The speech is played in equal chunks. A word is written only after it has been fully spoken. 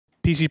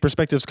PC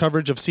Perspective's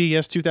coverage of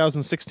CES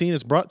 2016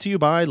 is brought to you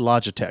by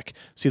Logitech.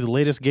 See the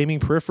latest gaming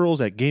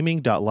peripherals at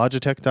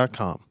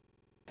gaming.logitech.com.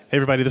 Hey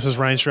everybody, this is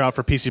Ryan Shrout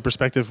for PC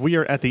Perspective. We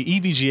are at the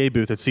EVGA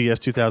booth at CES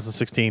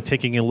 2016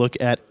 taking a look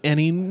at an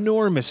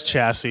enormous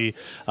chassis,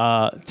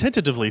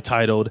 tentatively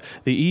titled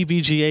the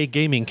EVGA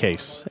gaming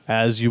case,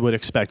 as you would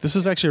expect. This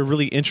is actually a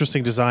really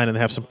interesting design and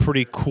they have some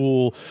pretty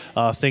cool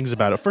things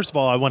about it. First of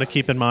all, I want to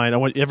keep in mind, I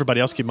want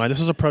everybody else to keep in mind, this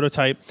is a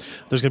prototype.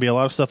 There's going to be a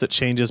lot of stuff that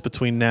changes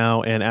between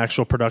now and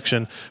actual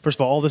production. First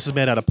of all this is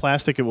made out of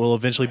plastic. It will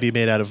eventually be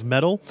made out of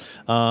metal.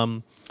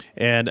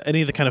 And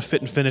any of the kind of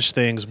fit and finish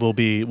things will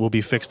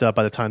be fixed up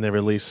by the time they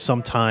release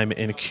sometime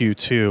in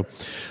Q2.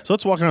 So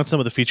let's walk around some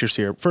of the features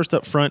here. First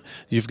up front,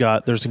 there's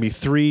going to be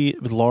 3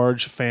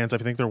 large fans. I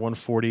think they're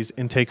 140s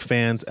intake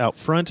fans out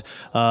front.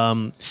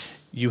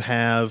 You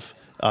have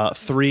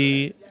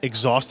 3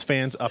 exhaust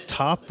fans up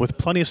top with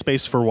plenty of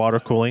space for water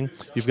cooling.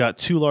 You've got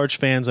 2 large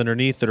fans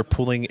underneath that are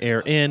pulling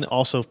air in,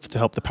 also to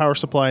help the power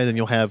supply, and then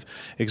you'll have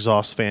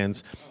exhaust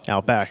fans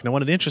out back. Now,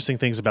 one of the interesting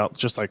things about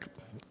just like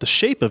the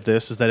shape of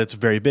this is that it's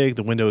very big.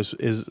 The window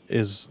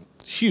is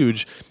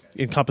huge,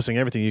 encompassing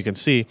everything you can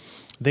see.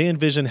 They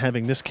envision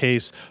having this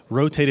case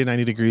rotated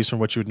 90 degrees from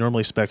what you would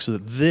normally expect, so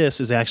that this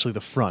is actually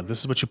the front. This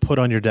is what you put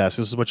on your desk.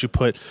 This is what you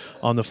put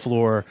on the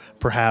floor,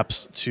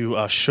 perhaps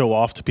to show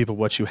off to people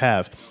what you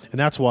have. And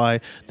that's why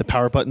the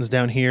power buttons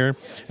down here,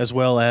 as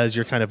well as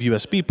your kind of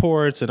USB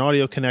ports and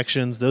audio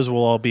connections, those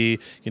will all be,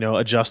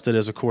 adjusted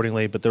as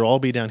accordingly, but they'll all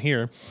be down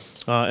here.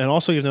 And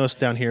also you've noticed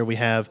down here we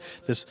have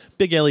this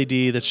big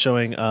LED that's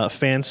showing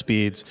fan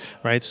speeds,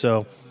 right?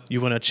 So you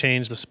want to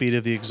change the speed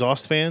of the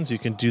exhaust fans, you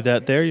can do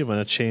that there. You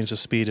want to change the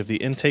speed of the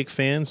intake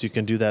fans, you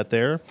can do that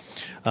there.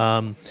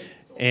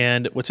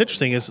 And what's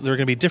interesting is there are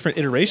going to be different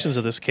iterations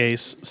of this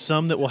case,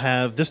 some that will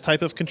have this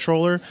type of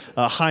controller,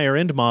 higher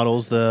end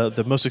models.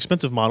 The most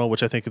expensive model,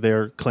 which I think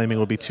they're claiming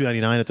will be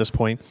 $299 at this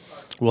point,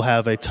 will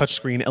have a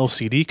touchscreen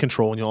LCD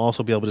control, and you'll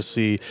also be able to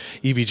see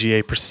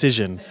EVGA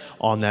precision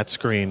on that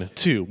screen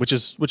too, which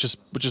is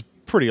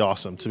pretty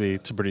awesome to be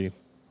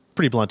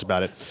pretty blunt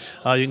about it.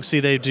 You can see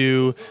they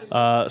do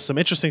some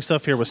interesting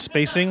stuff here with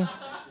spacing.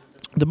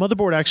 The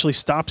motherboard actually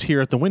stops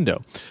here at the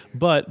window,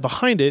 but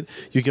behind it,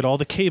 you get all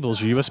the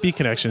cables, your USB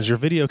connections, your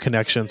video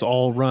connections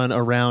all run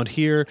around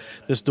here.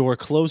 This door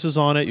closes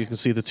on it. You can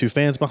see the 2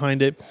 fans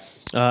behind it,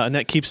 and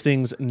that keeps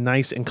things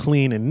nice and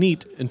clean and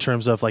neat in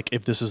terms of like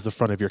if this is the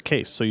front of your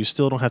case. So you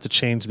still don't have to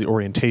change the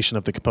orientation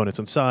of the components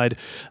inside,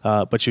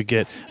 but you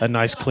get a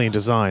nice clean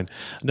design.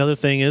 Another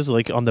thing is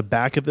like on the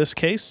back of this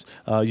case,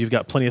 you've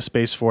got plenty of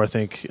space for, I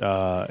think,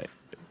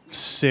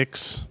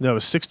 6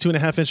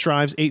 2.5-inch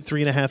drives, 8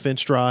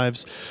 3.5-inch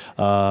drives,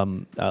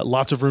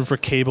 lots of room for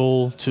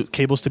cables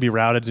to be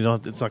routed.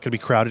 It's not going to be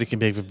crowded. It can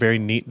be a very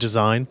neat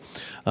design.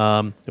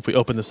 If we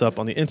open this up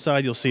on the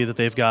inside, you'll see that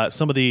they've got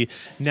some of the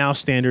now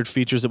standard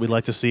features that we'd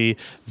like to see.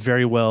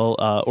 Very well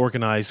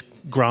organized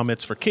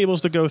grommets for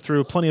cables to go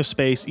through, plenty of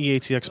space,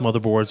 eATX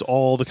motherboards,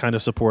 all the kind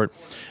of support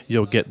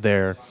you'll get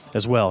there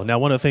as well. Now,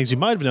 one of the things you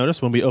might have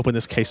noticed when we open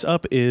this case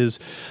up is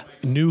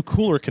new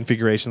cooler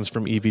configurations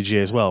from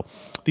EVGA as well.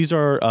 These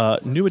are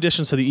new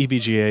additions to the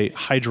EVGA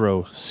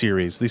Hydro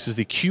series. This is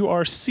the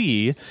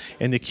QRC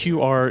and the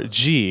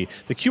QRG.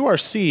 The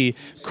QRC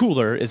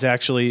cooler is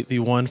actually the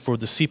one for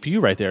the CPU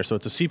right there. So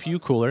it's a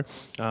CPU cooler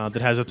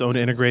that has its own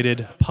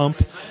integrated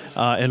pump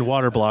and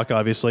water block,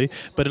 obviously,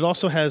 but it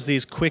also has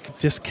these quick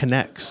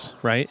disconnects,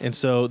 right? And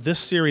so this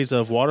series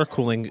of water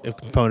cooling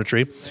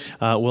componentry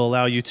will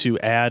allow you to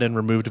add and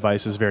remove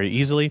devices very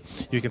easily.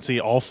 You can see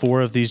all 4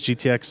 of these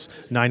GTX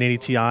 980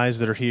 Ti's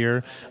that are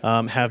here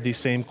have these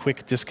same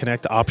quick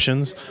disconnect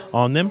options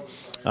on them.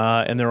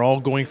 And they're all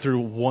going through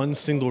one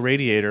single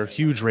radiator,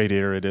 huge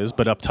radiator it is,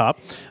 but up top.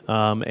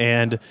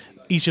 And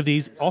each of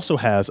these also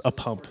has a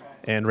pump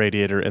and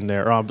radiator in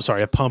there,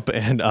 a pump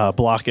and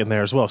block in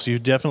there as well. So you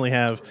actually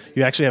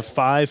have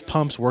 5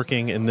 pumps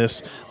working in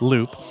this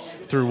loop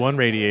through one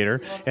radiator,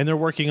 and they're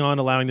working on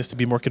allowing this to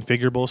be more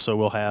configurable. So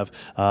we'll have,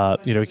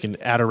 you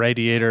can add a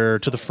radiator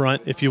to the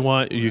front if you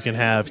want. You can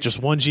have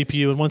just one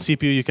GPU and one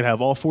CPU. You can have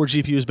all 4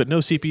 GPUs but no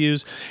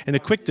CPUs. And the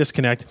quick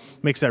disconnect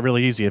makes that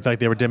really easy. In fact,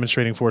 they were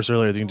demonstrating for us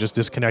earlier. You can just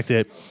disconnect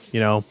it,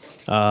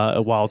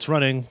 while it's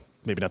running.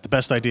 Maybe not the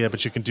best idea,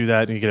 but you can do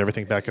that and you get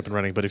everything back up and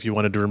running. But if you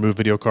wanted to remove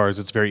video cards,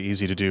 it's very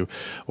easy to do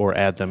or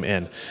add them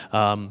in.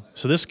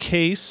 So this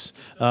case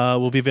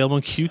will be available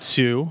in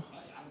Q2.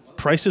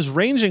 Prices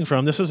ranging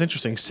from, this is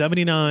interesting,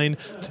 $79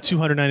 to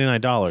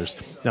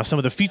 $299. Now, some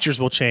of the features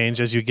will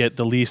change as you get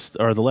the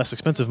less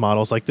expensive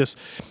models, like this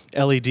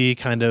LED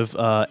kind of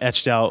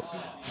etched out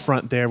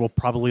front there will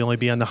probably only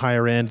be on the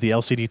higher end. The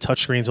LCD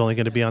touchscreen is only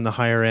going to be on the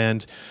higher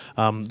end.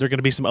 There are going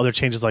to be some other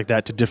changes like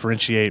that to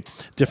differentiate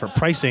different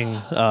pricing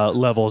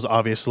levels,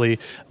 obviously.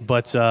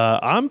 But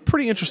I'm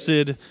pretty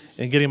interested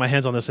in getting my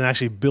hands on this and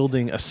actually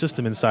building a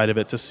system inside of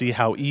it to see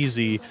how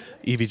easy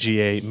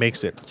EVGA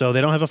makes it. So they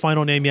don't have a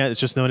final name yet.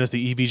 It's just known as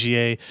the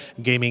EVGA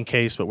gaming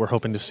case, but we're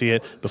hoping to see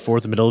it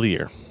before the middle of the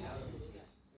year.